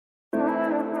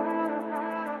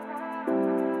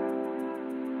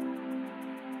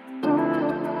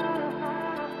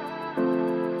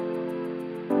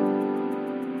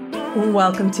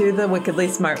Welcome to the Wickedly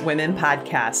Smart Women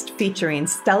podcast, featuring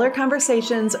stellar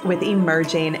conversations with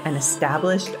emerging and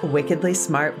established wickedly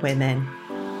smart women.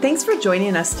 Thanks for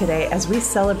joining us today as we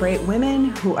celebrate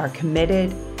women who are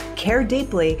committed, care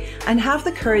deeply, and have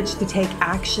the courage to take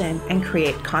action and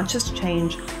create conscious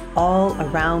change all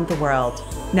around the world.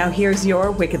 Now here's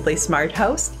your wickedly smart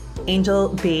host, Angel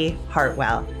B.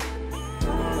 Hartwell.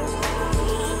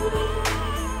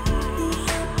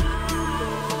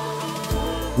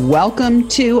 Welcome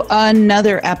to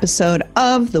another episode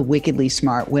of the Wickedly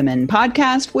Smart Women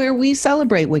podcast, where we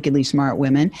celebrate wickedly smart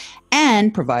women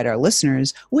and provide our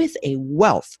listeners with a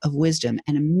wealth of wisdom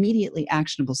and immediately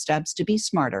actionable steps to be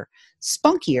smarter,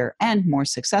 spunkier, and more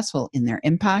successful in their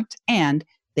impact and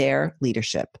their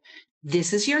leadership.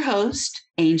 This is your host,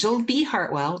 Angel B.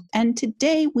 Hartwell, and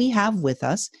today we have with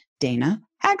us Dana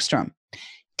Hagstrom.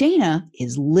 Dana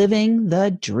is living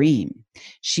the dream.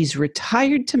 She's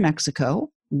retired to Mexico,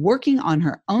 working on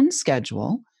her own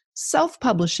schedule,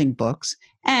 self-publishing books,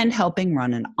 and helping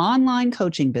run an online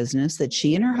coaching business that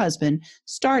she and her husband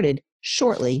started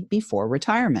shortly before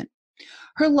retirement.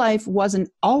 Her life wasn't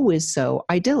always so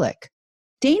idyllic.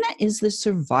 Dana is the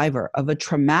survivor of a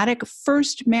traumatic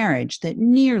first marriage that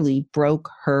nearly broke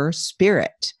her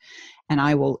spirit. And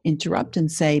I will interrupt and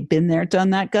say, been there, done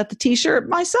that, got the t-shirt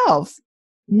myself.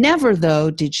 Never,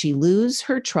 though, did she lose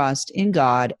her trust in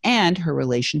God, and her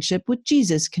relationship with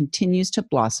Jesus continues to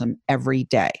blossom every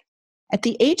day. At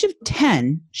the age of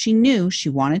 10, she knew she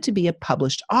wanted to be a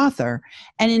published author,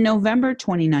 and in November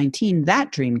 2019,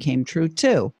 that dream came true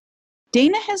too.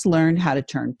 Dana has learned how to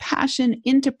turn passion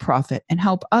into profit and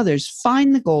help others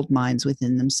find the gold mines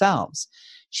within themselves.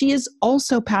 She is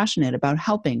also passionate about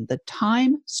helping the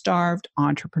time-starved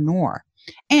entrepreneur.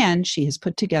 And she has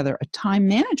put together a time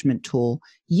management tool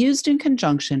used in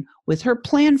conjunction with her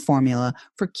plan formula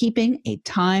for keeping a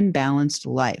time-balanced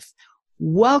life.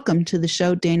 Welcome to the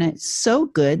show, Dana. It's so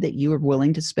good that you are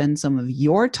willing to spend some of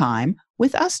your time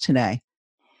with us today.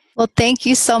 Well, thank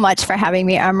you so much for having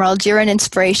me, Emerald. You're an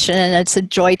inspiration, and it's a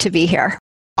joy to be here.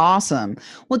 Awesome.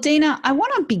 Well, Dana, I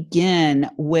want to begin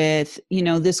with,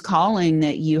 this calling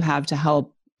that you have to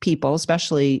help people,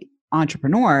 especially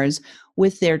entrepreneurs,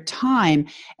 with their time.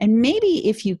 And maybe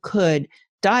if you could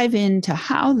dive into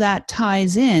how that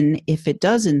ties in, if it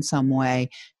does in some way,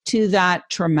 to that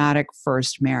traumatic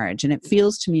first marriage. And it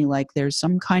feels to me like there's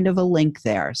some kind of a link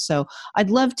there. So I'd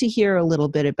love to hear a little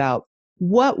bit about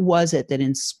what was it that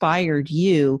inspired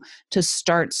you to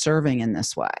start serving in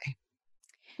this way?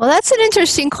 Well, that's an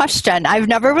interesting question. I've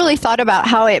never really thought about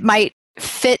how it might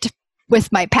fit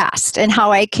with my past and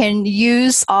how I can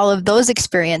use all of those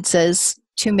experiences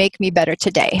to make me better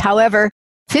today. However,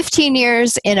 15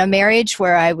 years in a marriage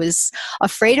where I was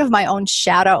afraid of my own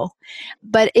shadow,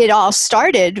 but it all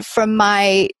started from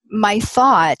my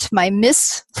misthought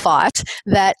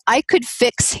that I could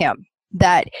fix him,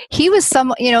 that he was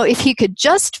if he could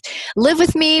just live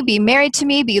with me, be married to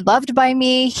me, be loved by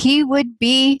me, he would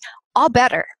be all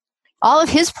better. All of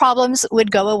his problems would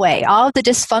go away. All of the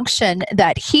dysfunction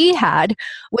that he had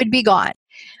would be gone.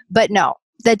 But no,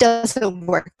 that doesn't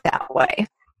work that way.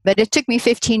 But it took me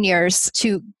 15 years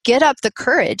to get up the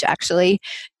courage, actually,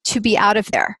 to be out of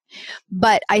there.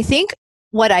 But I think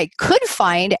what I could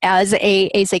find as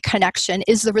a connection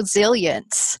is the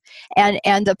resilience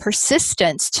and the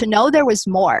persistence to know there was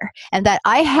more and that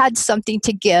I had something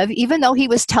to give, even though he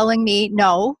was telling me,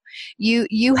 no,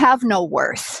 you have no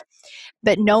worth.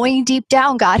 But knowing deep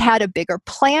down God had a bigger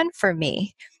plan for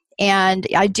me. And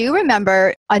I do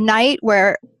remember a night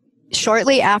where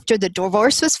shortly after the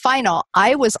divorce was final,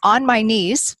 I was on my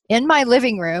knees in my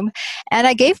living room and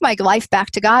I gave my life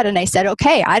back to God and I said,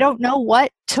 okay, I don't know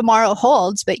what tomorrow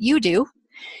holds, but you do.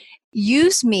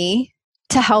 Use me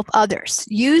to help others.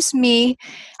 Use me,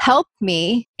 help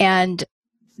me. And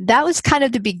that was kind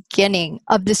of the beginning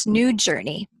of this new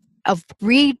journey of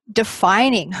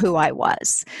redefining who I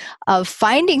was, of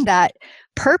finding that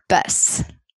purpose.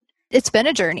 It's been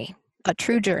a journey, a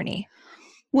true journey.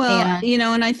 Well,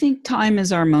 and I think time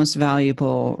is our most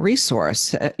valuable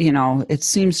resource. It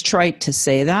seems trite to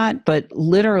say that, but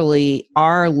literally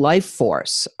our life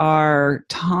force, our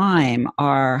time,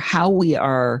 how we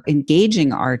are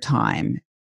engaging our time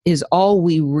is all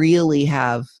we really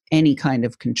have any kind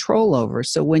of control over.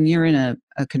 So when you're in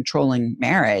a controlling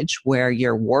marriage where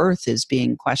your worth is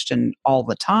being questioned all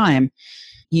the time,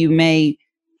 you may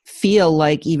feel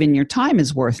like even your time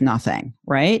is worth nothing,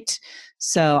 right?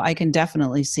 So I can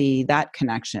definitely see that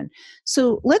connection.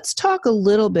 So let's talk a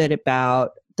little bit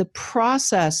about the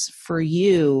process for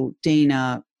you,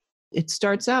 Dana. It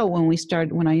starts out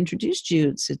when I introduced you,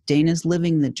 it said Dana's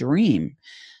living the dream.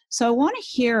 So I want to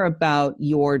hear about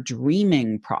your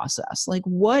dreaming process. Like,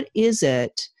 what is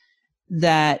it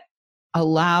that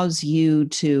allows you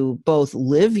to both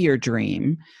live your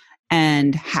dream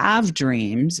and have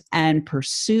dreams and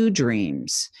pursue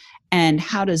dreams? And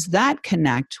how does that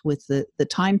connect with the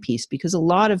timepiece? Because a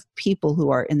lot of people who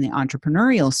are in the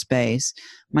entrepreneurial space,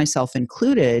 myself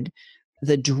included,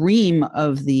 the dream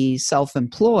of the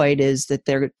self-employed is that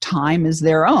their time is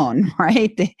their own,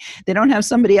 right? They don't have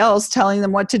somebody else telling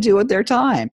them what to do with their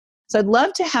time. So I'd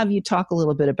love to have you talk a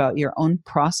little bit about your own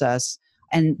process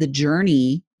and the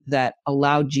journey that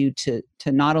allowed you to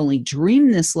not only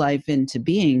dream this life into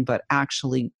being, but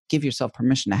actually give yourself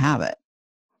permission to have it.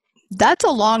 That's a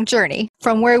long journey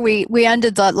from where we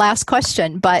ended the last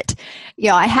question. But,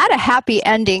 I had a happy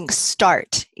ending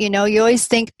start. You always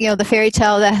think, the fairy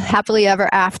tale, the happily ever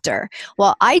after.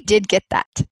 Well, I did get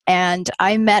that. And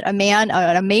I met a man,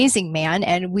 an amazing man,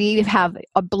 and we have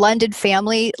a blended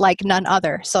family like none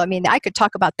other. So, I could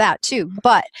talk about that too.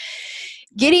 But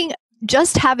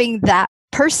just having that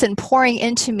person pouring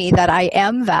into me that I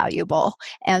am valuable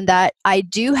and that I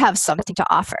do have something to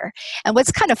offer. And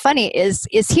what's kind of funny is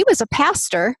he was a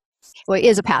pastor. Well, he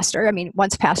is a pastor.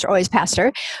 Once pastor, always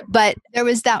pastor. But there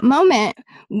was that moment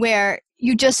where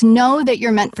you just know that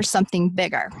you're meant for something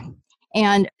bigger.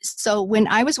 And so when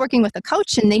I was working with a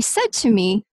coach and they said to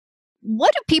me,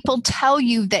 what do people tell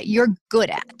you that you're good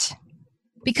at?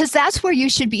 Because that's where you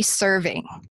should be serving.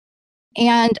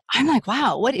 And I'm like,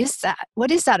 wow, what is that?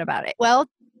 What is that about it? Well,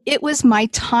 it was my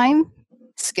time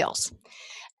skills.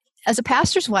 As a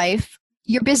pastor's wife,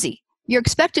 you're busy. You're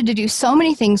expected to do so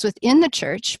many things within the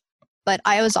church, but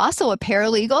I was also a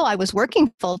paralegal. I was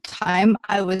working full time.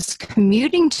 I was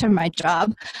commuting to my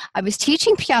job. I was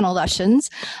teaching piano lessons.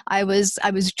 I was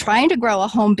trying to grow a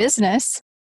home business,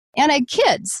 and I had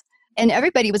kids. And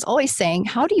everybody was always saying,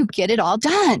 how do you get it all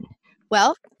done?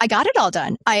 Well, I got it all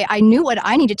done. I knew what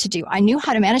I needed to do. I knew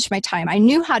how to manage my time. I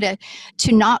knew how to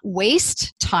not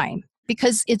waste time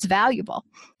because it's valuable.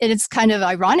 And it's kind of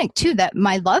ironic, too, that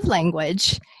my love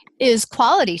language is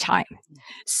quality time.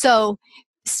 So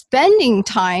spending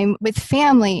time with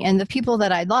family and the people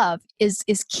that I love is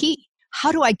key.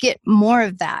 How do I get more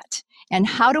of that? And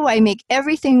how do I make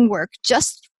everything work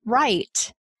just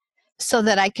right so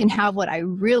that I can have what I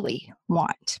really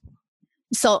want?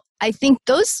 So I think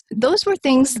those were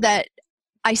things that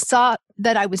I saw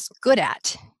that I was good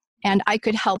at, and I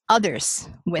could help others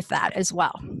with that as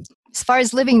well. As far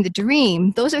as living the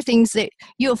dream, those are things that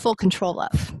you have full control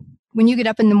of. When you get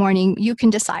up in the morning, you can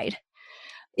decide,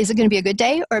 is it going to be a good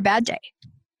day or a bad day?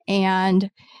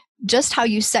 And just how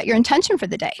you set your intention for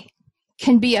the day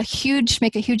can be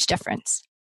make a huge difference.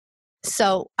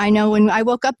 So I know when I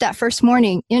woke up that first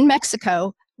morning in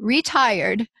Mexico,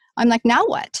 retired, I'm like, now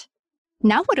what?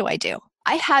 Now what do I do?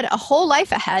 I had a whole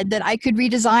life ahead that I could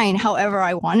redesign however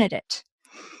I wanted it.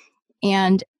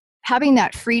 And having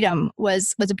that freedom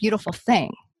was a beautiful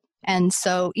thing. And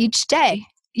so each day,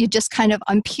 you just kind of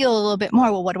unpeel a little bit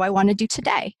more. Well, what do I want to do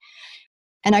today?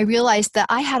 And I realized that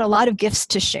I had a lot of gifts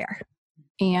to share.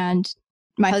 And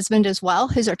my husband as well.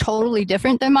 His are totally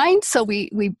different than mine. So we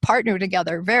partner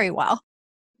together very well.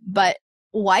 But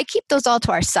why keep those all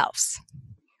to ourselves?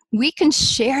 We can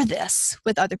share this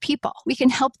with other people. We can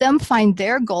help them find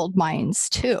their gold mines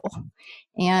too.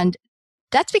 And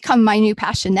that's become my new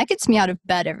passion. That gets me out of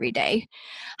bed every day.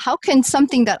 How can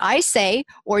something that I say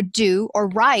or do or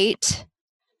write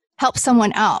help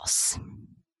someone else?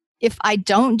 If I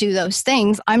don't do those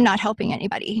things, I'm not helping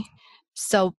anybody.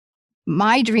 So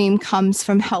my dream comes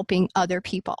from helping other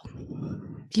people.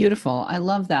 Beautiful. I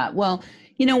love that. Well,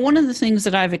 one of the things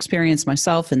that I've experienced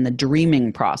myself in the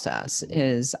dreaming process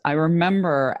is I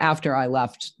remember after I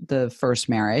left the first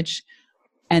marriage,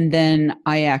 and then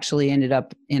I actually ended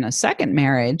up in a second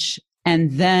marriage,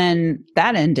 and then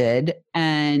that ended.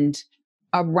 And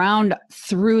around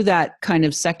through that kind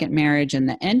of second marriage and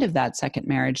the end of that second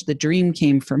marriage, the dream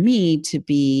came for me to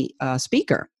be a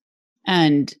speaker.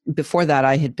 And before that,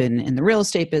 I had been in the real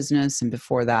estate business. And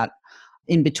before that,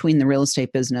 in between the real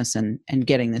estate business and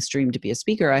getting this dream to be a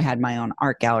speaker, I had my own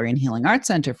art gallery and healing arts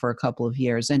center for a couple of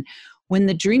years. And when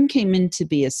the dream came in to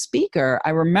be a speaker,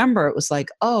 I remember it was like,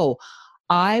 oh,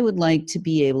 I would like to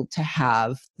be able to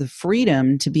have the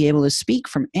freedom to be able to speak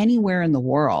from anywhere in the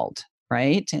world,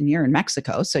 right? And you're in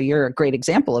Mexico, so you're a great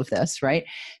example of this, right?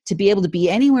 To be able to be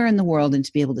anywhere in the world and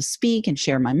to be able to speak and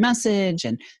share my message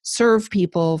and serve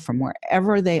people from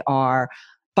wherever they are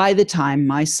by the time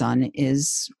my son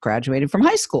is graduated from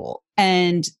high school.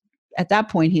 And at that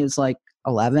point, he was like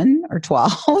 11 or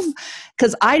 12,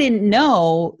 because I didn't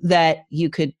know that you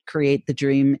could create the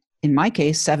dream in my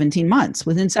case, 17 months.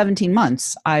 Within 17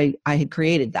 months, I had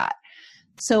created that.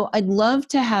 So I'd love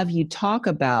to have you talk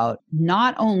about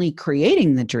not only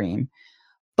creating the dream,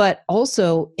 but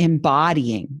also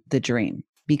embodying the dream.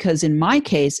 Because in my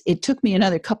case, it took me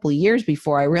another couple of years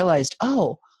before I realized,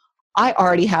 oh, I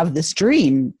already have this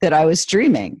dream that I was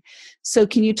dreaming. So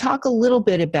can you talk a little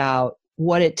bit about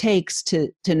what it takes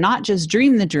to not just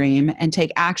dream the dream and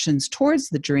take actions towards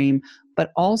the dream,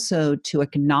 but also to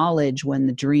acknowledge when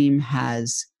the dream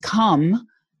has come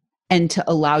and to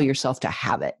allow yourself to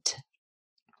have it?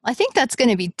 I think that's going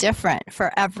to be different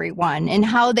for everyone and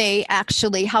how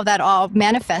that all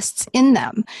manifests in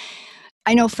them.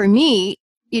 I know for me,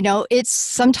 it's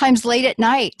sometimes late at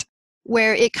night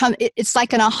where it's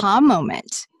like an aha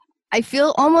moment. I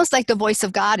feel almost like the voice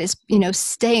of God is,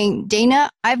 saying,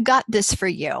 Dana, I've got this for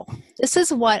you. This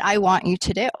is what I want you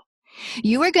to do.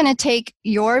 You are going to take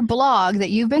your blog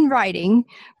that you've been writing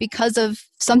because of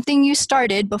something you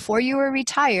started before you were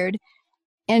retired,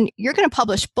 and you're going to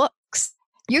publish books.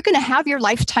 You're going to have your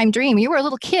lifetime dream. You were a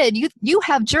little kid. You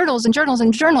have journals and journals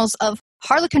and journals of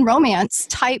Harlequin romance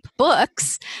type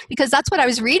books because that's what I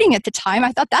was reading at the time.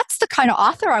 I thought that's the kind of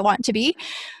author I want to be.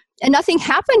 And nothing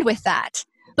happened with that.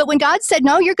 But when God said,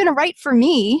 no, you're going to write for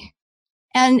me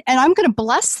and I'm going to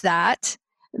bless that,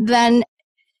 then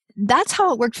that's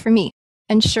how it worked for me.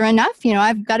 And sure enough,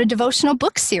 I've got a devotional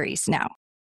book series now.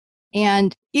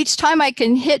 And each time I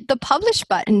can hit the publish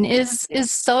button is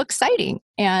so exciting.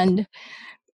 And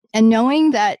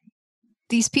knowing that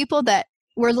these people that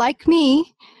were like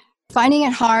me, finding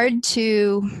it hard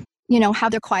to,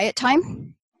 have their quiet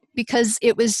time because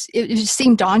it just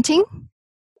seemed daunting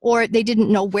or they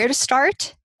didn't know where to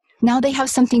start. Now they have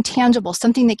something tangible,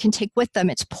 something they can take with them.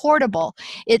 It's portable.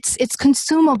 It's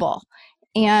consumable.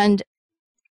 And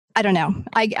I don't know.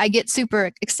 I get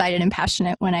super excited and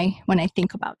passionate when I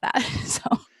think about that. So.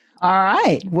 All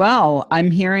right. Well,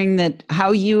 I'm hearing that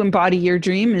how you embody your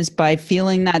dream is by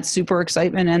feeling that super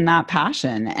excitement and that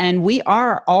passion. And we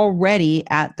are already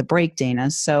at the break,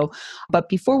 Dana. So, but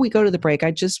before we go to the break,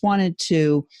 I just wanted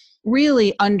to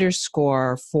really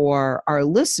underscore for our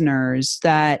listeners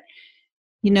that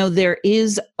there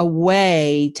is a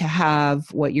way to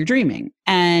have what you're dreaming.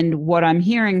 And what I'm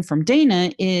hearing from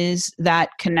Dana is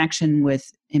that connection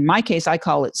with, in my case, I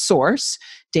call it source.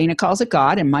 Dana calls it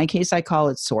God. In my case, I call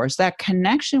it source. That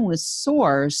connection with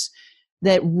source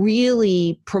that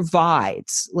really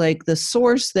provides, like the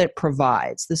source that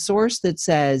provides, the source that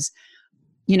says,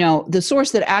 the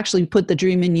source that actually put the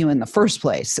dream in you in the first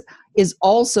place is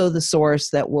also the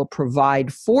source that will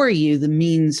provide for you the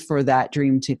means for that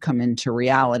dream to come into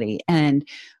reality. And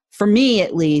for me,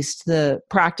 at least, the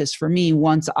practice for me,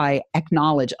 once I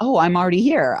acknowledge, oh, I'm already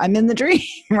here, I'm in the dream,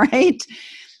 right,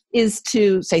 is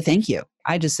to say thank you.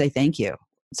 I just say thank you.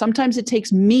 Sometimes it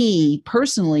takes me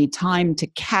personally time to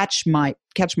catch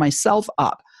myself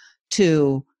up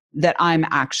to that I'm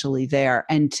actually there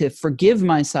and to forgive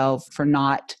myself for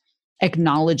not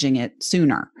acknowledging it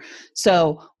sooner.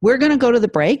 So we're going to go to the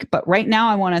break, but right now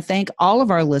I want to thank all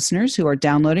of our listeners who are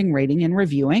downloading, rating, and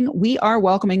reviewing. We are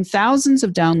welcoming thousands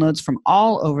of downloads from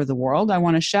all over the world. I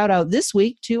want to shout out this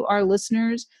week to our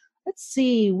listeners. Let's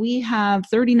see, we have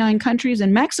 39 countries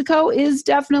and Mexico is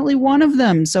definitely one of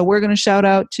them. So we're going to shout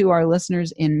out to our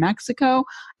listeners in Mexico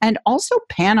and also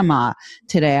Panama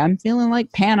today. I'm feeling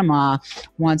like Panama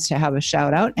wants to have a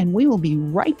shout out, and we will be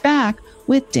right back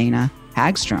with Dana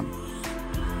Hagstrom.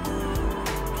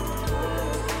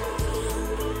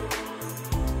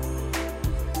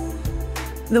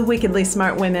 The Wickedly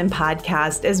Smart Women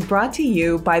podcast is brought to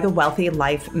you by the Wealthy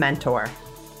Life Mentor.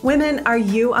 Women, are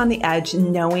you on the edge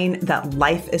knowing that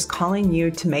life is calling you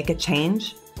to make a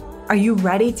change? Are you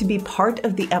ready to be part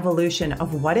of the evolution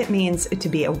of what it means to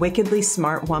be a wickedly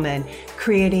smart woman,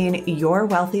 creating your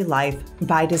wealthy life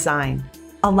by design?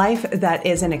 A life that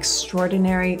is an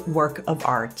extraordinary work of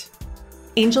art.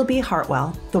 Angel B.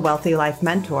 Hartwell, the Wealthy Life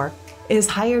Mentor, is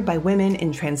hired by women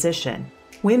in transition.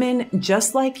 Women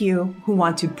just like you who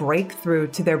want to break through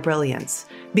to their brilliance,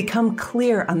 become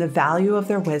clear on the value of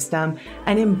their wisdom,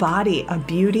 and embody a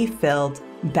beauty-filled,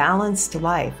 balanced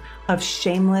life of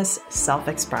shameless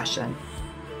self-expression.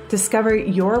 Discover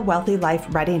your wealthy life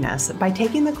readiness by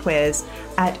taking the quiz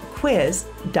at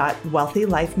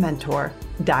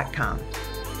quiz.wealthylifementor.com.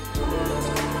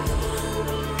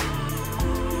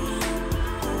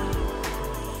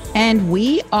 And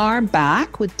we are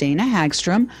back with Dana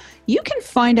Hagstrom. You can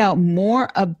find out more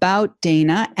about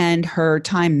Dana and her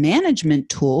time management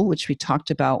tool, which we talked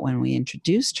about when we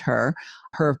introduced her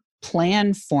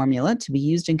plan formula to be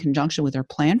used in conjunction with her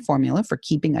plan formula for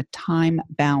keeping a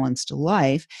time-balanced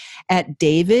life at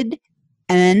David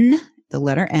N. the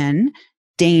letter N,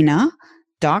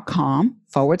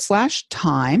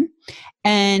 dana.com/time.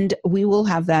 And we will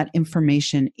have that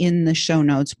information in the show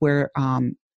notes where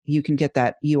you can get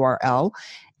that URL.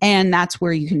 And that's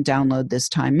where you can download this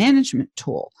time management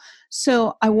tool.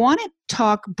 So I want to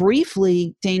talk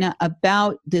briefly, Dana,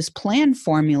 about this plan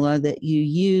formula that you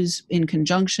use in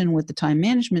conjunction with the time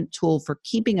management tool for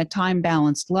keeping a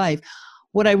time-balanced life.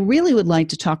 What I really would like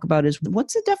to talk about is,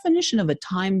 what's the definition of a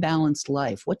time-balanced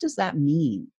life? What does that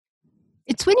mean?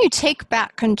 It's when you take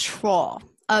back control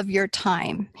of your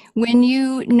time, when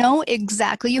you know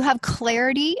exactly, you have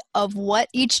clarity of what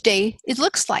each day it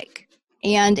looks like.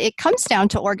 And it comes down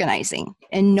to organizing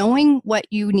and knowing what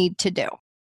you need to do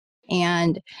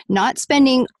and not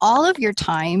spending all of your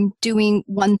time doing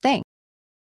one thing,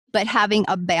 but having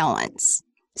a balance.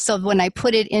 So when I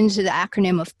put it into the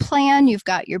acronym of plan, you've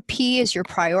got your P is your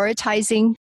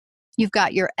prioritizing. You've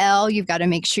got your L, you've got to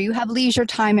make sure you have leisure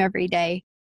time every day.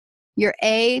 Your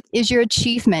A is your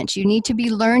achievement. You need to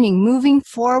be learning, moving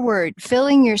forward,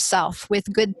 filling yourself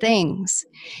with good things.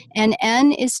 And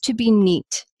N is to be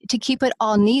neat, to keep it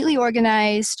all neatly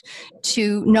organized,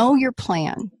 to know your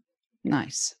plan.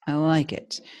 Nice. I like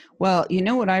it. Well, you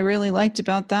know what I really liked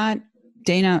about that,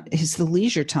 Dana, is the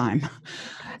leisure time.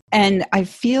 And I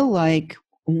feel like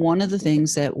one of the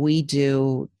things that we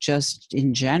do just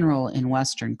in general in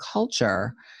Western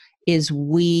culture is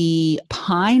we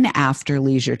pine after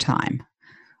leisure time.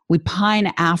 We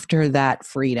pine after that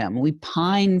freedom. We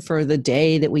pine for the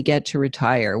day that we get to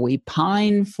retire. We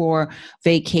pine for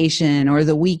vacation or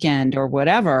the weekend or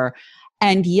whatever.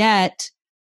 And yet,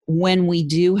 when we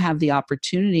do have the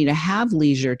opportunity to have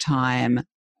leisure time,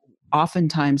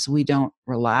 oftentimes we don't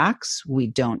relax, we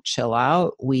don't chill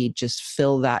out, we just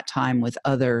fill that time with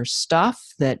other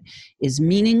stuff that is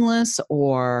meaningless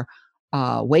or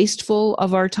wasteful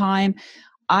of our time.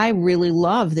 I really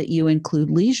love that you include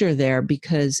leisure there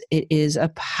because it is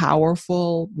a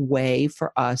powerful way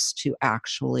for us to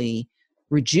actually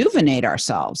rejuvenate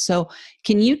ourselves. So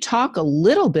can you talk a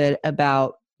little bit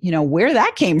about, where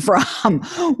that came from?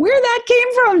 Where that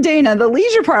came from, Dana, the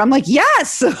leisure part? I'm like,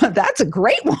 yes, that's a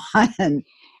great one.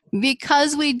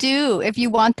 Because we do. If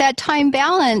you want that time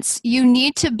balance, you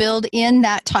need to build in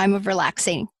that time of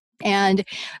relaxing. And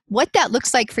what that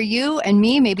looks like for you and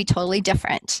me may be totally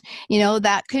different.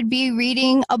 That could be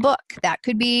reading a book. That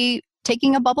could be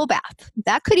taking a bubble bath.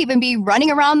 That could even be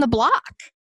running around the block.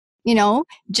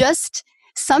 Just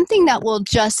something that will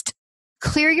just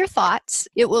clear your thoughts.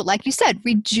 It will, like you said,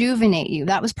 rejuvenate you.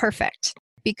 That was perfect.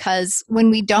 Because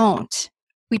when we don't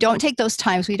take those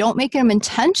times, we don't make them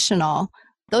intentional,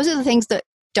 those are the things that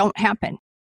don't happen.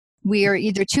 We are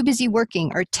either too busy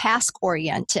working or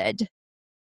task-oriented.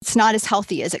 It's not as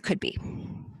healthy as it could be.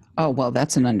 Oh, well,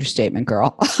 that's an understatement,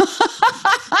 girl.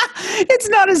 It's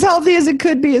not as healthy as it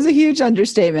could be is a huge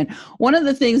understatement. One of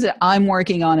the things that I'm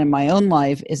working on in my own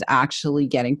life is actually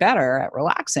getting better at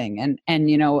relaxing. And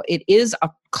it is a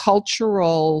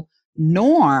cultural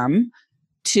norm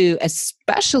to,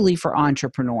 especially for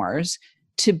entrepreneurs,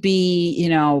 to be,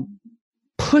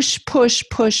 push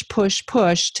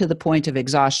to the point of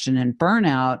exhaustion and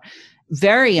burnout.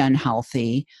 Very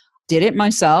unhealthy. Did it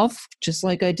myself, just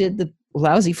like I did the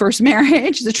lousy first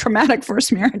marriage, the traumatic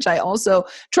first marriage. I also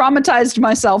traumatized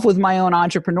myself with my own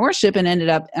entrepreneurship and ended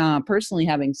up personally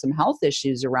having some health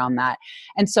issues around that.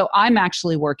 And so I'm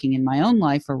actually working in my own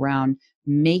life around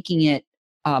making it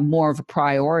more of a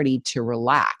priority to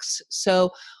relax.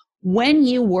 So when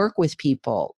you work with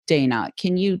people, Dana,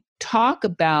 can you talk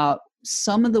about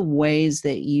some of the ways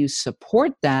that you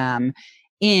support them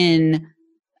in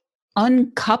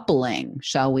uncoupling,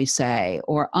 shall we say,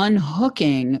 or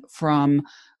unhooking from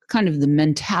kind of the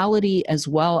mentality as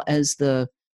well as the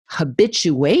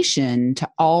habituation to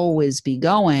always be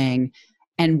going,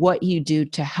 and what you do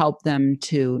to help them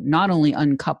to not only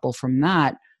uncouple from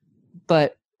that,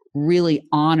 but really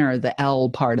honor the L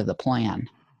part of the plan?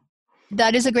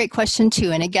 That is a great question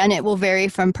too. And again, it will vary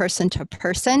from person to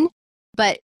person.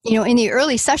 But, in the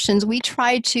early sessions, we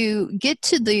try to get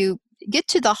to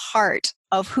the heart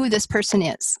of who this person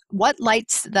is, what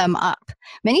lights them up.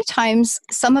 Many times,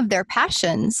 some of their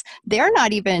passions, they're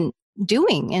not even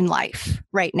doing in life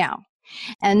right now.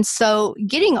 And so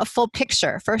getting a full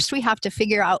picture, first we have to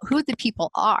figure out who the people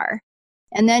are.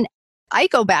 And then I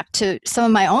go back to some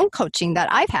of my own coaching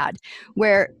that I've had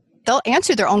where they'll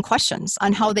answer their own questions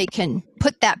on how they can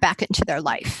put that back into their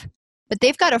life. But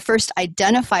they've got to first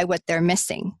identify what they're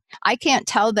missing. I can't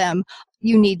tell them,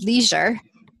 you need leisure.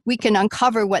 We can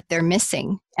uncover what they're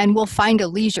missing, and we'll find a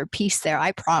leisure piece there,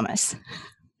 I promise.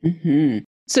 Mm-hmm.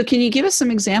 So can you give us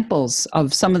some examples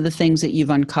of some of the things that you've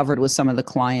uncovered with some of the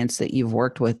clients that you've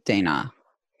worked with, Dana?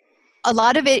 A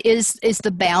lot of it is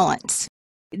the balance.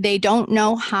 They don't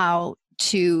know how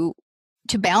to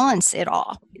balance it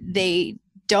all. They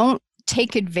don't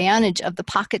take advantage of the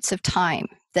pockets of time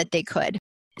that they could.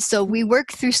 So we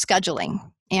work through scheduling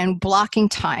and blocking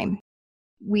time.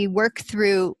 We work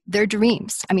through their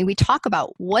dreams. I mean, we talk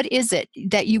about what is it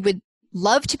that you would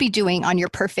love to be doing on your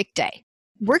perfect day.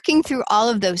 Working through all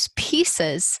of those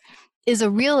pieces is a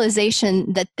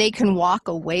realization that they can walk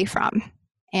away from,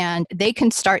 and they can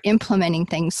start implementing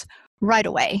things right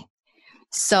away.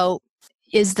 So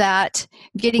is that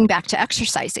getting back to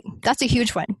exercising? That's a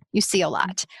huge one. You see a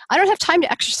lot. I don't have time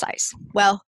to exercise.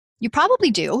 Well, you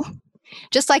probably do.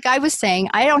 Just like I was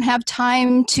saying, I don't have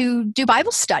time to do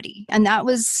Bible study. And that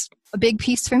was a big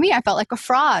piece for me. I felt like a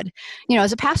fraud,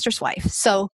 as a pastor's wife.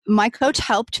 So my coach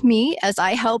helped me as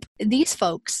I help these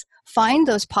folks find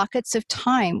those pockets of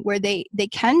time where they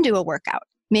can do a workout.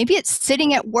 Maybe it's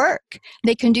sitting at work.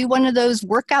 They can do one of those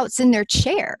workouts in their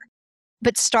chair,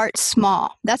 but start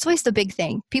small. That's always the big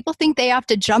thing. People think they have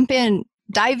to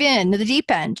dive in to the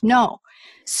deep end. No,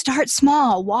 start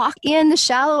small, walk in the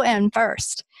shallow end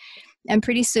first. And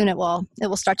pretty soon it will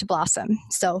start to blossom.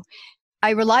 So I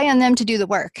rely on them to do the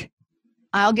work.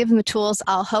 I'll give them the tools.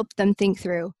 I'll help them think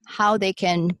through how they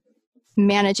can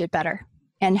manage it better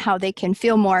and how they can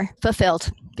feel more fulfilled,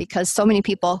 because so many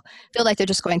people feel like they're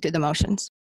just going through the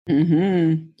motions.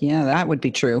 Mm-hmm. Yeah, that would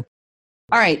be true.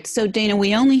 All right. So Dana,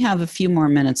 we only have a few more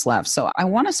minutes left. So I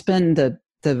want to spend the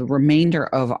remainder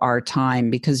of our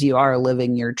time, because you are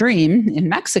living your dream in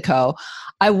Mexico.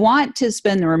 I want to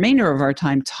spend the remainder of our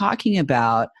time talking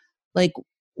about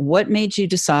what made you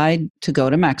decide to go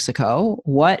to Mexico?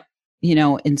 What,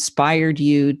 inspired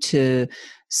you to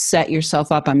set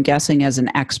yourself up, I'm guessing, as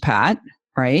an expat,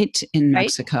 right, in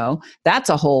Mexico. That's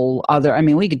a whole other,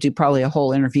 we could do probably a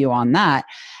whole interview on that.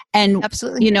 And,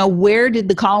 absolutely, where did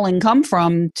the calling come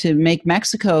from to make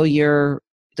Mexico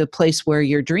the place where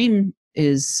your dream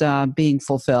is being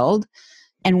fulfilled?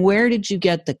 And where did you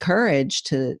get the courage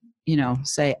to,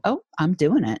 say, oh, I'm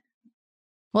doing it?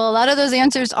 Well, a lot of those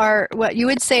answers are what you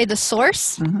would say the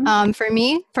source, for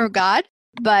me, for God.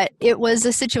 But it was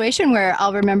a situation where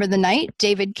I'll remember the night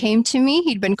David came to me.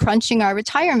 He'd been crunching our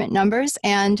retirement numbers,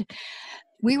 and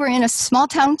we were in a small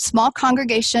town, small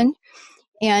congregation.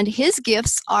 And his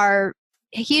gifts are,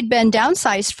 he'd been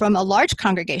downsized from a large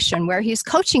congregation where he's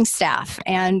coaching staff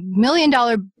and $1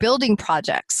 million building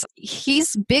projects.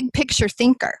 He's big picture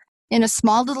thinker in a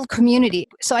small little community.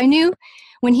 So I knew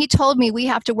when he told me we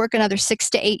have to work another 6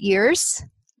 to 8 years,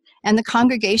 and the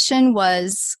congregation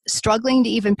was struggling to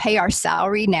even pay our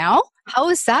salary now, how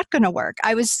is that going to work?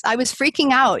 I was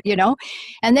freaking out,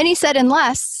 And then he said,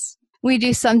 unless we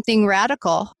do something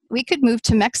radical, we could move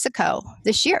to Mexico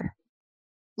this year.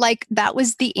 That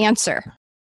was the answer.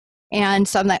 And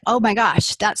so I'm like, oh my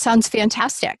gosh, that sounds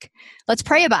fantastic. Let's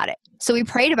pray about it. So we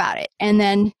prayed about it. And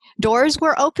then doors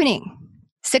were opening.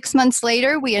 6 months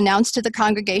later, we announced to the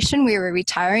congregation we were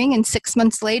retiring. And 6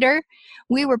 months later,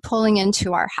 we were pulling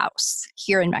into our house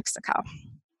here in Mexico.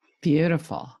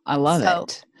 Beautiful. I love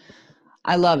it.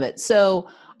 I love it. So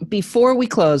before we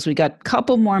close, we got a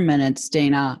couple more minutes,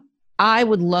 Dana. I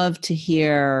would love to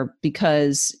hear,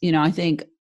 because,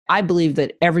 I believe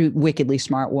that every wickedly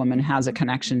smart woman has a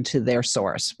connection to their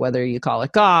source, whether you call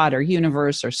it God or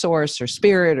universe or source or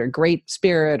spirit or great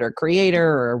spirit or creator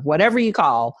or whatever you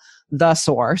call the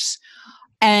source.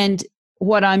 And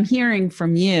what I'm hearing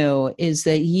from you is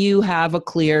that you have a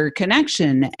clear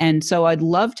connection. And so I'd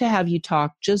love to have you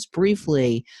talk just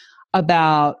briefly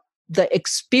about the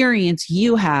experience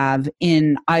you have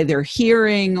in either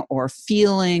hearing or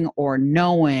feeling or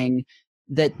knowing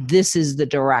that this is the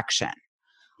direction.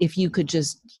 If you could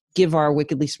just give our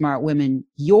wickedly smart women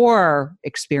your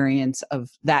experience of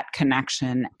that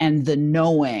connection and the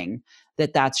knowing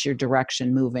that that's your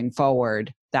direction moving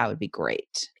forward, that would be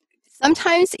great.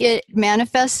 Sometimes it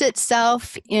manifests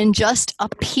itself in just a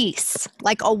peace,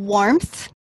 like a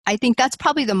warmth. I think that's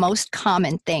probably the most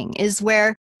common thing, is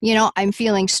where, I'm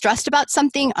feeling stressed about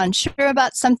something, unsure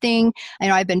about something.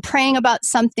 I've been praying about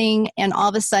something, and all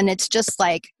of a sudden it's just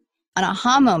like an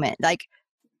aha moment, like,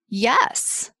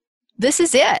 yes, this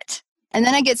is it. And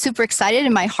then I get super excited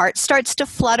and my heart starts to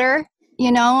flutter,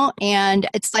 and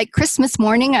it's like Christmas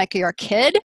morning, like you're a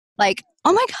kid, like,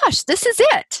 oh my gosh, this is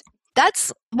it.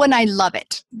 That's when I love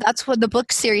it. That's where the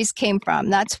book series came from.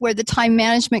 That's where the time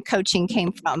management coaching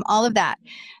came from, all of that.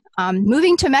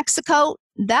 Moving to Mexico,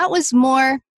 that was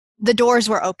more, the doors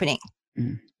were opening.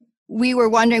 We were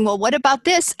wondering, well, what about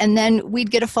this? And then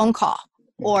we'd get a phone call.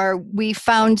 or we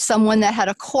found someone that had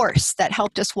a course that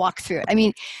helped us walk through it. I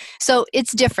mean, so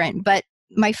it's different, but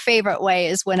my favorite way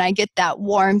is when I get that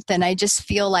warmth and I just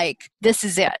feel like this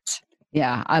is it.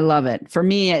 Yeah, I love it. For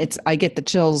me, I get the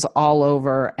chills all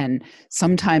over, and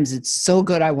sometimes it's so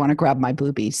good I want to grab my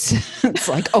boobies. It's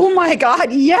like, oh my God,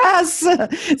 yes,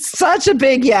 such a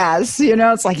big yes.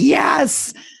 It's like,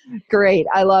 yes. Great.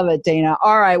 I love it, Dana.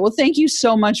 All right. Well, thank you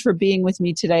so much for being with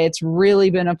me today. It's really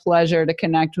been a pleasure to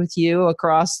connect with you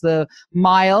across the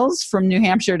miles from New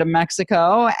Hampshire to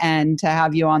Mexico and to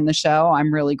have you on the show.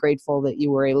 I'm really grateful that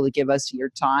you were able to give us your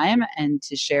time and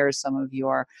to share some of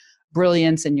your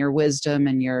brilliance and your wisdom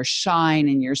and your shine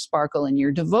and your sparkle and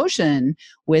your devotion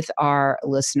with our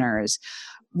listeners.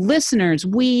 Listeners,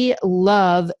 we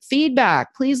love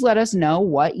feedback. Please let us know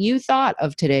what you thought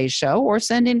of today's show or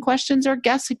send in questions or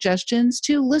guest suggestions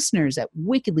to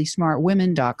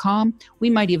listeners@wickedlysmartwomen.com. We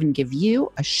might even give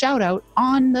you a shout out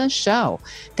on the show.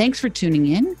 Thanks for tuning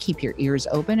in. Keep your ears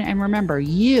open. And remember,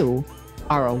 you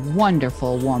are a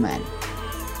wonderful woman.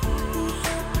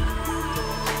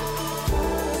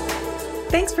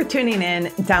 Thanks for tuning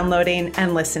in, downloading,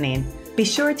 and listening. Be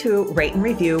sure to rate and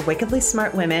review Wickedly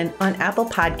Smart Women on Apple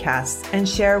Podcasts and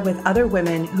share with other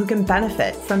women who can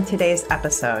benefit from today's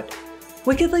episode.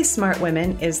 Wickedly Smart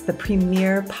Women is the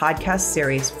premier podcast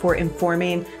series for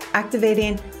informing,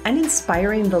 activating, and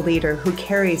inspiring the leader who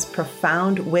carries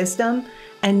profound wisdom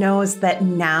and knows that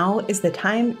now is the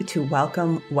time to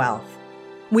welcome wealth.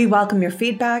 We welcome your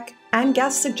feedback and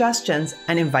guest suggestions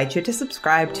and invite you to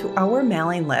subscribe to our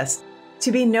mailing list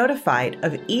to be notified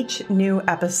of each new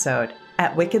episode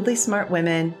at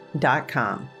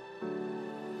wickedlysmartwomen.com.